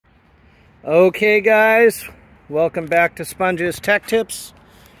Okay guys, welcome back to Sponge's Tech Tips.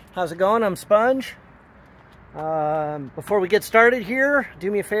 How's it going? I'm Sponge. Before we get started here, do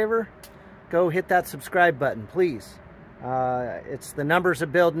me a favor, go hit that subscribe button, please. The numbers are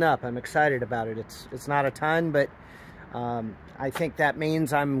building up. I'm excited about it. It's not a ton, but I think that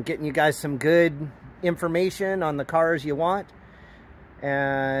means I'm getting you guys some good information on the cars you want.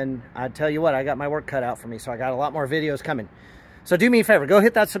 And I tell you what, I got my work cut out for me, so I got a lot more videos coming. So do me a favor, go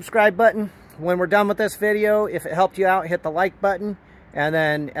hit that subscribe button. When we're done with this video, if it helped you out, hit the like button. And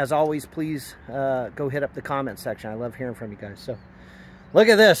then, as always, please go hit up the comment section. I love hearing from you guys. So look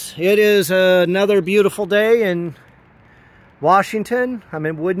at this. It is another beautiful day in Washington. I'm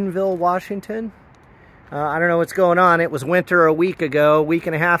in Woodinville, Washington. I don't know what's going on. It was winter a week and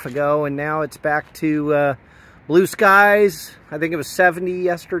a half ago, and now it's back to blue skies. I think it was 70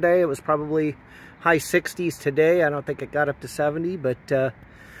 yesterday. It was probably high 60s today. I don't think it got up to 70, but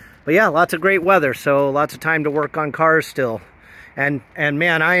yeah, lots of great weather, so lots of time to work on cars still. And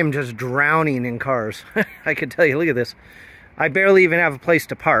man, I am just drowning in cars. I can tell you, look at this. I barely even have a place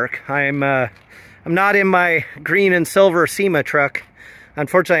to park. I'm not in my green and silver SEMA truck.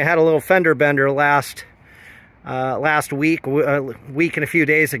 Unfortunately, I had a little fender bender last week and a few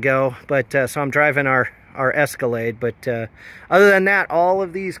days ago, but so I'm driving our Escalade. But other than that, all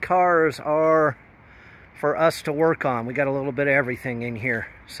of these cars are for us to work on. We got a little bit of everything in here.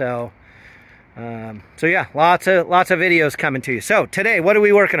 So yeah, lots of videos coming to you. So today, what are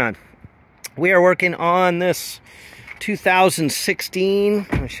we working on? We are working on this 2016,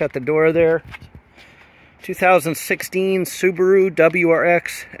 I'll shut the door there, 2016 Subaru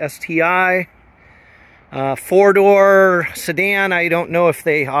WRX STI, 4-door sedan. I don't know if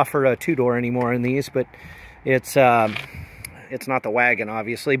they offer a 2-door anymore in these, but it's not the wagon,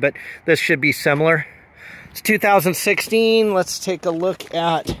 obviously, but this should be similar. It's 2016. Let's take a look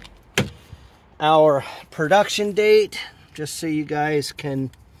at our production date, just so you guys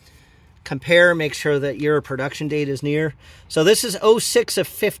can compare, make sure that your production date is near. So this is 06 of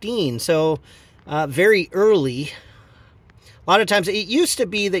 15, so very early. A lot of times, it used to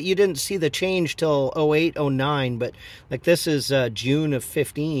be that you didn't see the change till 08, 09, but like this is June of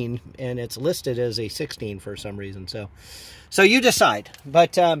 15, and it's listed as a 16 for some reason. So you decide.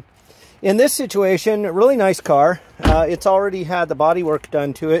 But in this situation, a really nice car. It's already had the body work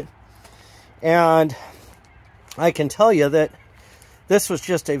done to it. And I can tell you that this was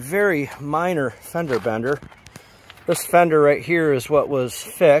just a very minor fender bender. This fender right here is what was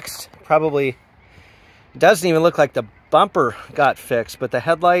fixed. Probably doesn't even look like the bumper got fixed, but the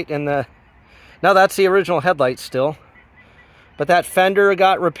headlight and no, that's the original headlight still. But that fender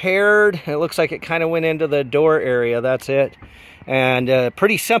got repaired. It looks like it kind of went into the door area. That's it. And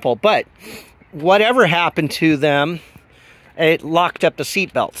pretty simple. But whatever happened to them, it locked up the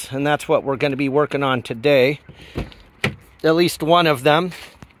seat belts, and that's what we're going to be working on today. At least one of them.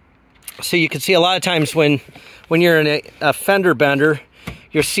 So you can see a lot of times when you're in a fender bender,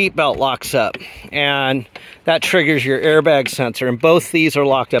 your seat belt locks up, and that triggers your airbag sensor, and both these are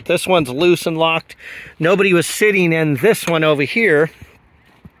locked up. This one's loose and locked. Nobody was sitting in this one over here.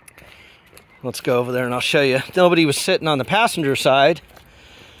 Let's go over there and I'll show you. Nobody was sitting on the passenger side,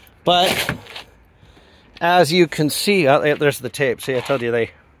 but as you can see, there's the tape. See, I told you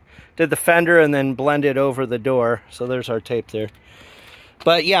they did the fender and then blended over the door. So there's our tape there.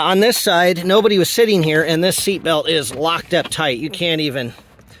 But yeah, on this side, nobody was sitting here, and this seatbelt is locked up tight. You can't even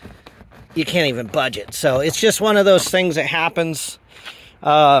budge it. So it's just one of those things that happens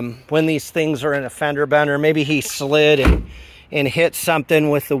when these things are in a fender bender. Maybe he slid and hit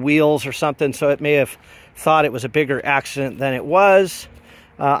something with the wheels or something, so it may have thought it was a bigger accident than it was.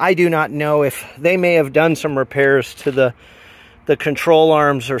 I do not know if they may have done some repairs to the control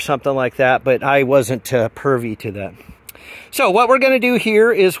arms or something like that, but I wasn't privy to that. So what we're going to do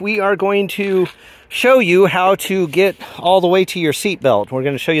here is we are going to show you how to get all the way to your seat belt. We're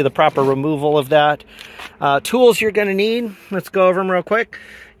going to show you the proper removal of that. Tools you're going to need, let's go over them real quick.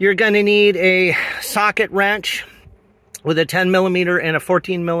 You're going to need a socket wrench with a 10 millimeter and a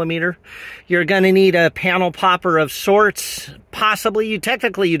 14 millimeter. You're going to need a panel popper of sorts. Possibly,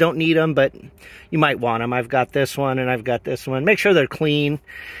 technically you don't need them, but you might want them. I've got this one and I've got this one. Make sure they're clean.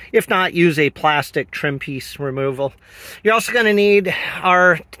 If not, use a plastic trim piece removal. You're also going to need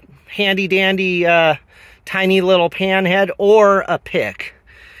our handy dandy tiny little pan head or a pick.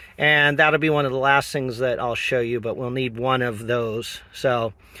 And that'll be one of the last things that I'll show you, but we'll need one of those.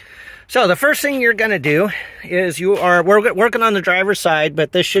 So the first thing you're going to do is we're working on the driver's side,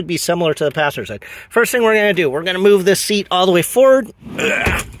 but this should be similar to the passenger side. First thing we're going to do, we're going to move this seat all the way forward.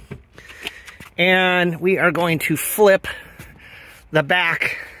 And we are going to flip the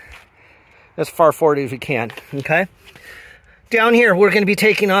back as far forward as we can, okay? Down here, we're going to be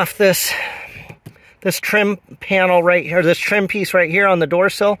taking off this trim panel right here, this trim piece right here on the door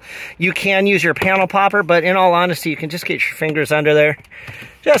sill. You can use your panel popper, but in all honesty, you can just get your fingers under there.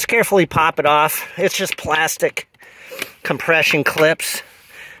 Just carefully pop it off. It's just plastic compression clips.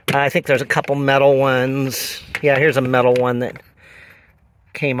 I think there's a couple metal ones. Yeah, here's a metal one that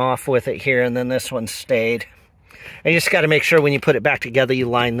came off with it here, and then this one stayed. And you just got to make sure when you put it back together, you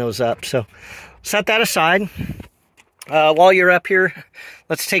line those up. So set that aside. While you're up here,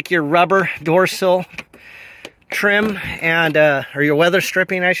 let's take your rubber door sill trim and or your weather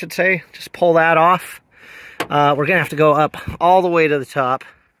stripping, I should say. Just pull that off. We're going to have to go up all the way to the top.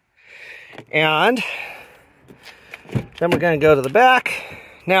 And then we're going to go to the back.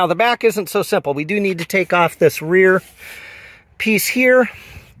 Now, the back isn't so simple. We do need to take off this rear piece here.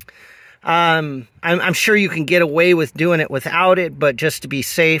 I'm sure you can get away with doing it without it, but just to be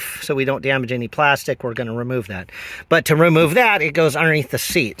safe so we don't damage any plastic, we're going to remove that. But to remove that, it goes underneath the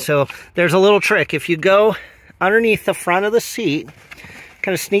seat. So there's a little trick. If you go underneath the front of the seat,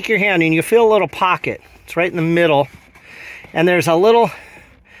 kind of sneak your hand in, you feel a little pocket. It's right in the middle. And there's a little,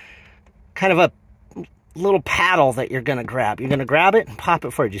 kind of a little paddle that you're going to grab. You're going to grab it and pop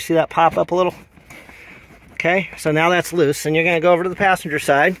it forward. You see that pop up a little? Okay, so now that's loose. And you're going to go over to the passenger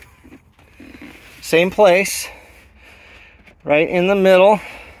side. Same place, right in the middle.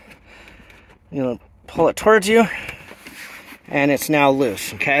 You know, pull it towards you, and it's now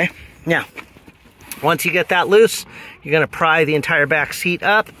loose, okay? Now, once you get that loose, you're gonna pry the entire back seat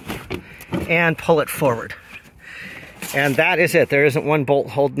up and pull it forward. And that is it. There isn't one bolt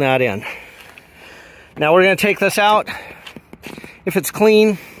holding that in. Now we're gonna take this out. If it's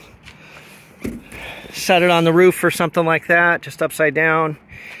clean, set it on the roof or something like that, just upside down.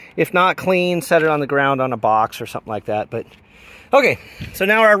 If not clean, set it on the ground on a box or something like that. But okay, so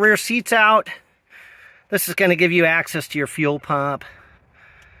now our rear seat's out. This is going to give you access to your fuel pump.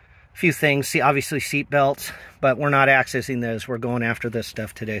 A few things, see, obviously seat belts, but we're not accessing those. We're going after this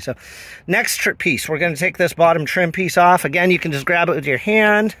stuff today. So next piece, we're going to take this bottom trim piece off. Again, you can just grab it with your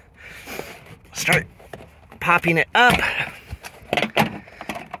hand. Start popping it up.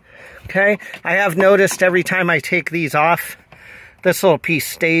 Okay, I have noticed every time I take these off, this little piece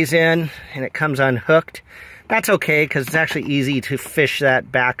stays in and it comes unhooked. That's okay because it's actually easy to fish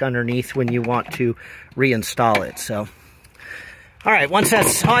that back underneath when you want to reinstall it. So, all right, once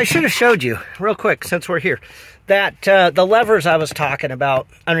that's, oh, I should have showed you real quick since we're here. That the levers I was talking about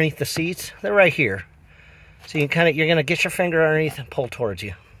underneath the seats, they're right here. So you can you're gonna get your finger underneath and pull towards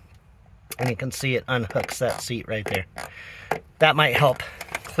you. And you can see it unhooks that seat right there. That might help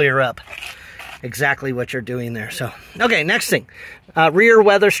clear up exactly what you're doing there. So, okay, next thing, rear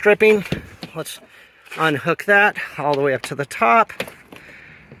weather stripping. Let's unhook that all the way up to the top.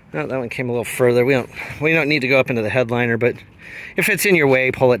 Oh, that one came a little further. We don't need to go up into the headliner, but if it's in your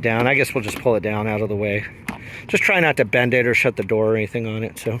way, pull it down. I guess we'll just pull it down out of the way. Just try not to bend it or shut the door or anything on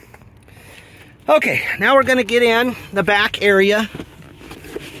it. So, okay, now we're gonna get in the back area.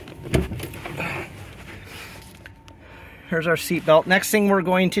 Here's our seat belt. Next thing we're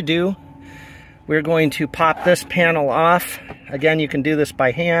going to do, we're going to pop this panel off. Again, you can do this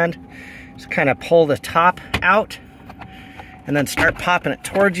by hand. Just kind of pull the top out and then start popping it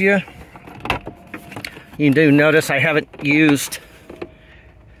towards you. You do notice I haven't used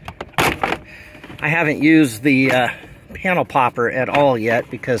the panel popper at all yet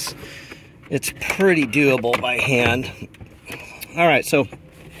because it's pretty doable by hand. All right, so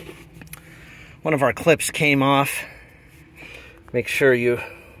one of our clips came off. Make sure you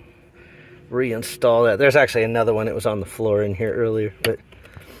reinstall that. There's actually another one that was on the floor in here earlier, but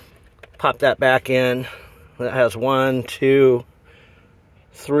pop that back in. That has 1, 2,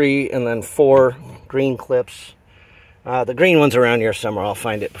 3, and then 4 green clips. The green one's around here somewhere. I'll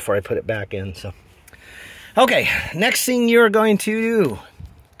find it before I put it back in. So, okay, next thing you're going to do.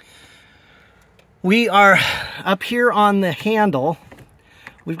 We are up here on the handle.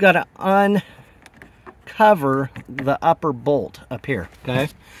 We've got to uncover the upper bolt up here, okay?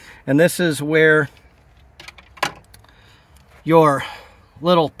 And this is where your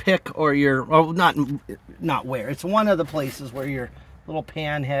little pick or your, well, not where, it's one of the places where your little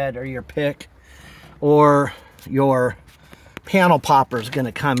pan head or your pick or your panel popper is going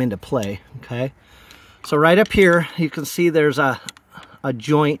to come into play, okay? So right up here, you can see there's a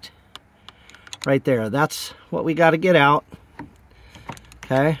joint right there. That's what we got to get out,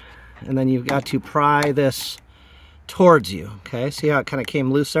 okay? And then you've got to pry this towards you, okay? See how it kind of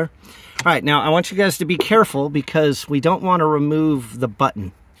came loose there? All right, now I want you guys to be careful because we don't want to remove the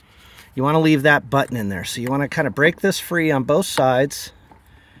button. You want to leave that button in there. So you want to kind of break this free on both sides.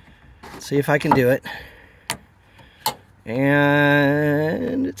 See if I can do it.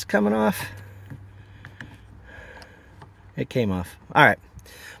 And it's coming off. It came off. All right.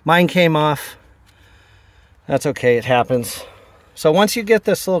 Mine came off. That's okay. It happens. So once you get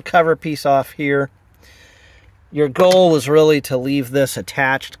this little cover piece off here, your goal was really to leave this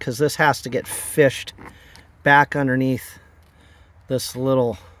attached, because this has to get fished back underneath this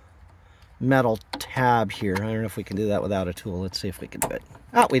little metal tab here. I don't know if we can do that without a tool. Let's see if we can do it.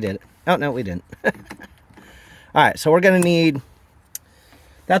 Oh, we did it. Oh, no, we didn't. All right, so we're going to need,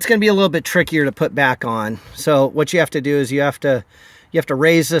 that's going to be a little bit trickier to put back on. So what you have to do is you have to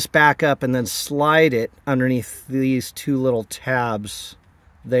raise this back up and then slide it underneath these two little tabs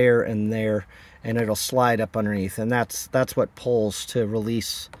there and there, and it'll slide up underneath, and that's what pulls to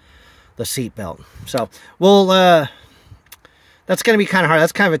release the seat belt. So we'll that's going to be kind of hard.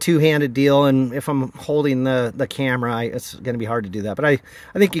 That's kind of a two-handed deal, and if I'm holding the camera, it's going to be hard to do that. But I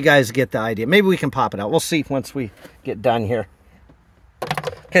think you guys get the idea. Maybe we can pop it out. We'll see once we get done here.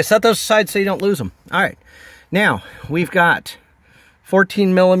 Okay, set those aside so you don't lose them. All right, now we've got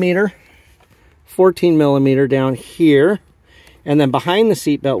 14 millimeter down here, and then behind the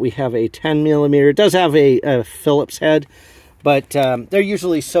seat belt we have a 10 millimeter. It does have a Phillips head, but they're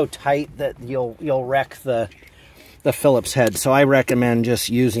usually so tight that you'll wreck the Phillips head. So I recommend just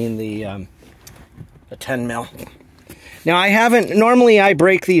using the 10 mil. Now normally I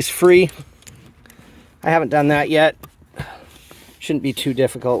break these free. I haven't done that yet. Shouldn't be too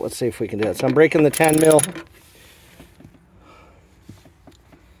difficult. Let's see if we can do it. So I'm breaking the 10 mil.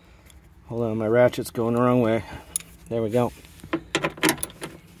 Hold on, my ratchet's going the wrong way. There we go.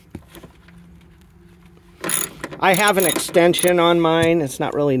 I have an extension on mine. It's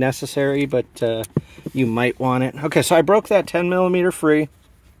not really necessary, but you might want it. Okay, so I broke that 10 millimeter free.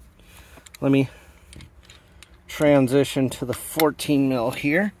 Let me transition to the 14 mil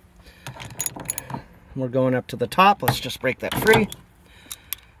here. We're going up to the top. Let's just break that free.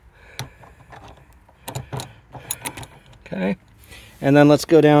 Okay. And then let's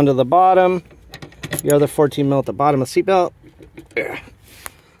go down to the bottom. The other 14 mil at the bottom of the seatbelt.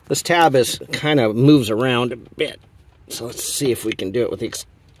 This tab kind of moves around a bit. So let's see if we can do it with the...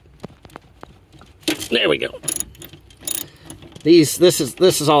 There we go. This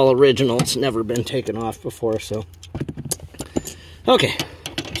is all original. It's never been taken off before, so... Okay.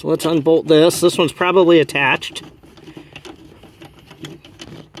 So let's unbolt this. This one's probably attached.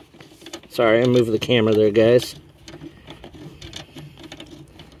 Sorry, I moved the camera there, guys.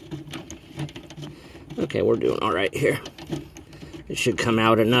 Okay, we're doing all right here. It should come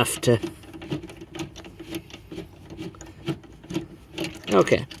out enough to...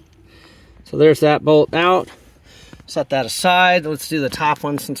 Okay. So there's that bolt out. Set that aside. Let's do the top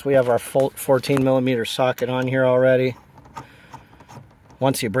one since we have our 14 millimeter socket on here already.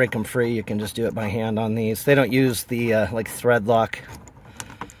 Once you break them free, you can just do it by hand on these. They don't use the like thread lock.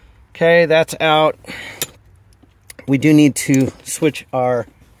 Okay, that's out. We do need to switch our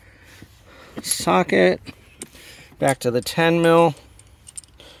socket back to the 10 mil,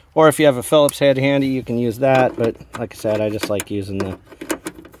 or if you have a Phillips head handy, you can use that. But like I said, I just like using the,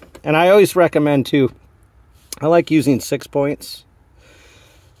 and I always recommend too, I like using 6 points.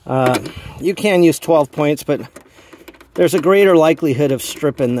 You can use 12 points, but there's a greater likelihood of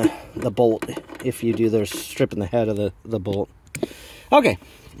stripping the bolt if you do. There's stripping the head of the bolt. Okay,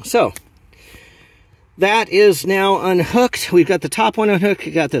 so that is now unhooked. We've got the top one unhooked.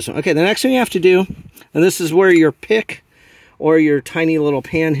 We got this one. Okay, the next thing you have to do, and this is where your pick or your tiny little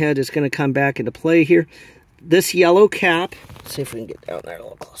pan head is going to come back into play here. This yellow cap, let's see if we can get down there a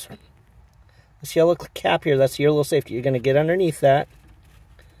little closer. This yellow cap here, that's your little safety. You're going to get underneath that.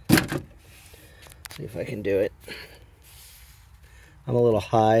 See if I can do it. I'm a little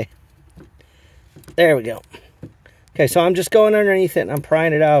high. There we go. Okay, so I'm just going underneath it and I'm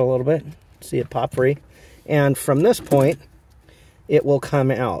prying it out a little bit. See it pop free. And from this point, it will come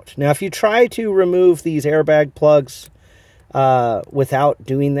out. Now, if you try to remove these airbag plugs without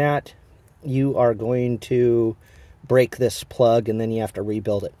doing that, you are going to break this plug and then you have to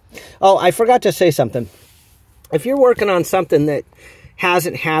rebuild it. Oh, I forgot to say something. If you're working on something that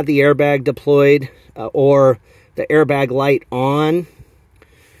hasn't had the airbag deployed or the airbag light on,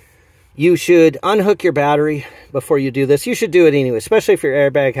 you should unhook your battery before you do this. You should do it anyway, especially if your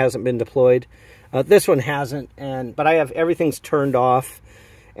airbag hasn't been deployed. This one hasn't, but I have everything's turned off,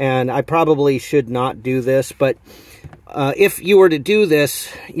 and I probably should not do this. But if you were to do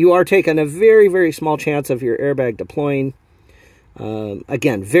this, you are taking a very, very small chance of your airbag deploying.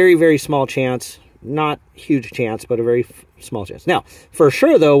 Again, very, very small chance. not huge chance, but a very small chance. Now, for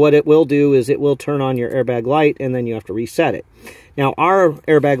sure though, what it will do is it will turn on your airbag light, and then you have to reset it. Now, our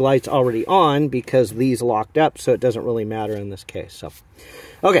airbag light's already on because these locked up, so it doesn't really matter in this case. So,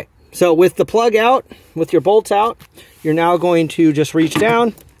 okay, so with the plug out, with your bolts out, you're now going to just reach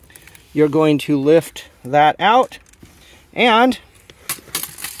down. You're going to lift that out, and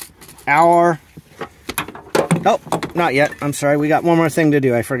our... Oh, not yet. I'm sorry. We got one more thing to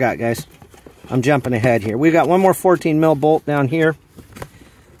do. I forgot, guys. I'm jumping ahead here. We've got one more 14 mil bolt down here.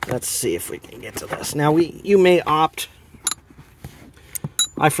 Let's see if we can get to this. Now, you may opt...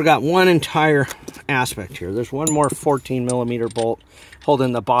 I forgot one entire aspect here. There's one more 14 millimeter bolt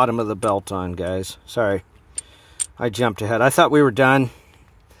holding the bottom of the belt on, guys. Sorry. I jumped ahead. I thought we were done,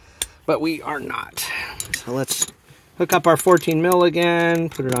 but we are not. So let's hook up our 14 mil again,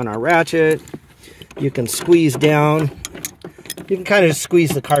 put it on our ratchet. You can squeeze down. You can kind of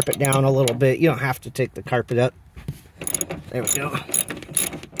squeeze the carpet down a little bit. You don't have to take the carpet up. There we go.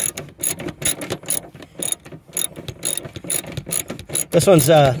 This one's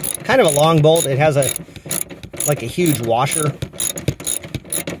kind of a long bolt. It has like a huge washer.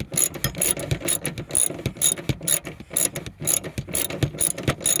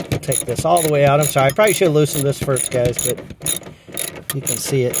 We'll take this all the way out. I'm sorry, I probably should have loosened this first, guys, but you can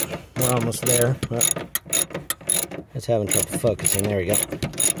see it. We're almost there. But it's having trouble focusing. There we go.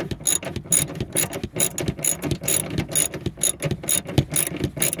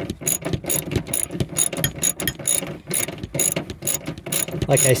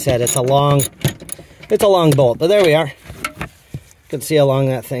 Like I said, it's a long bolt, but there we are. You can see how long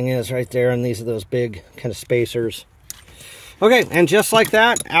that thing is right there, and these are those big kind of spacers. Okay, and just like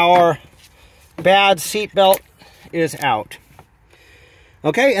that, our bad seat belt is out.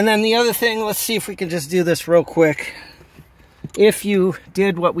 Okay, and then the other thing, let's see if we can just do this real quick. If you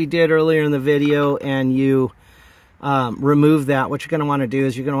did what we did earlier in the video and you remove that, what you're going to want to do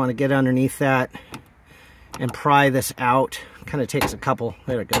is you're going to want to get underneath that and pry this out. Kind of takes a couple,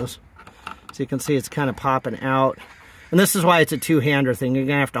 there it goes. So you can see it's kind of popping out. And this is why it's a two-hander thing. You're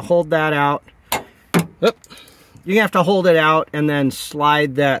going to have to hold that out. Oop. You're going to have to hold it out and then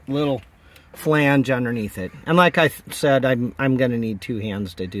slide that little flange underneath it. And like I said, I'm going to need two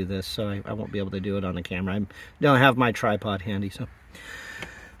hands to do this, so I won't be able to do it on the camera. I don't have my tripod handy. So,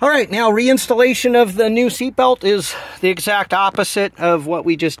 all right, now reinstallation of the new seatbelt is the exact opposite of what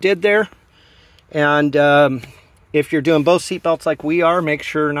we just did there. And if you're doing both seatbelts like we are, make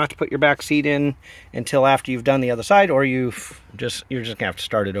sure not to put your back seat in until after you've done the other side, or you're just gonna have to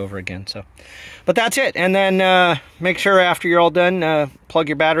start it over again. So, but that's it. And then make sure after you're all done, plug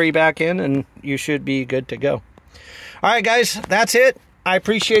your battery back in, and you should be good to go. All right, guys, that's it. I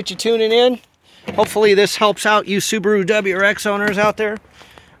appreciate you tuning in. Hopefully this helps out you Subaru WRX owners out there.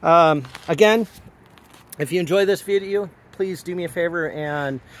 Again, if you enjoy this video, please do me a favor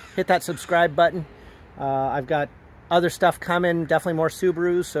and hit that subscribe button. I've got other stuff coming, definitely more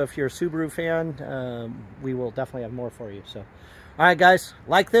Subarus, so if you're a Subaru fan, we will definitely have more for you. So, all right, guys,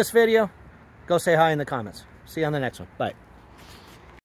 like this video, go say hi in the comments. See you on the next one. Bye.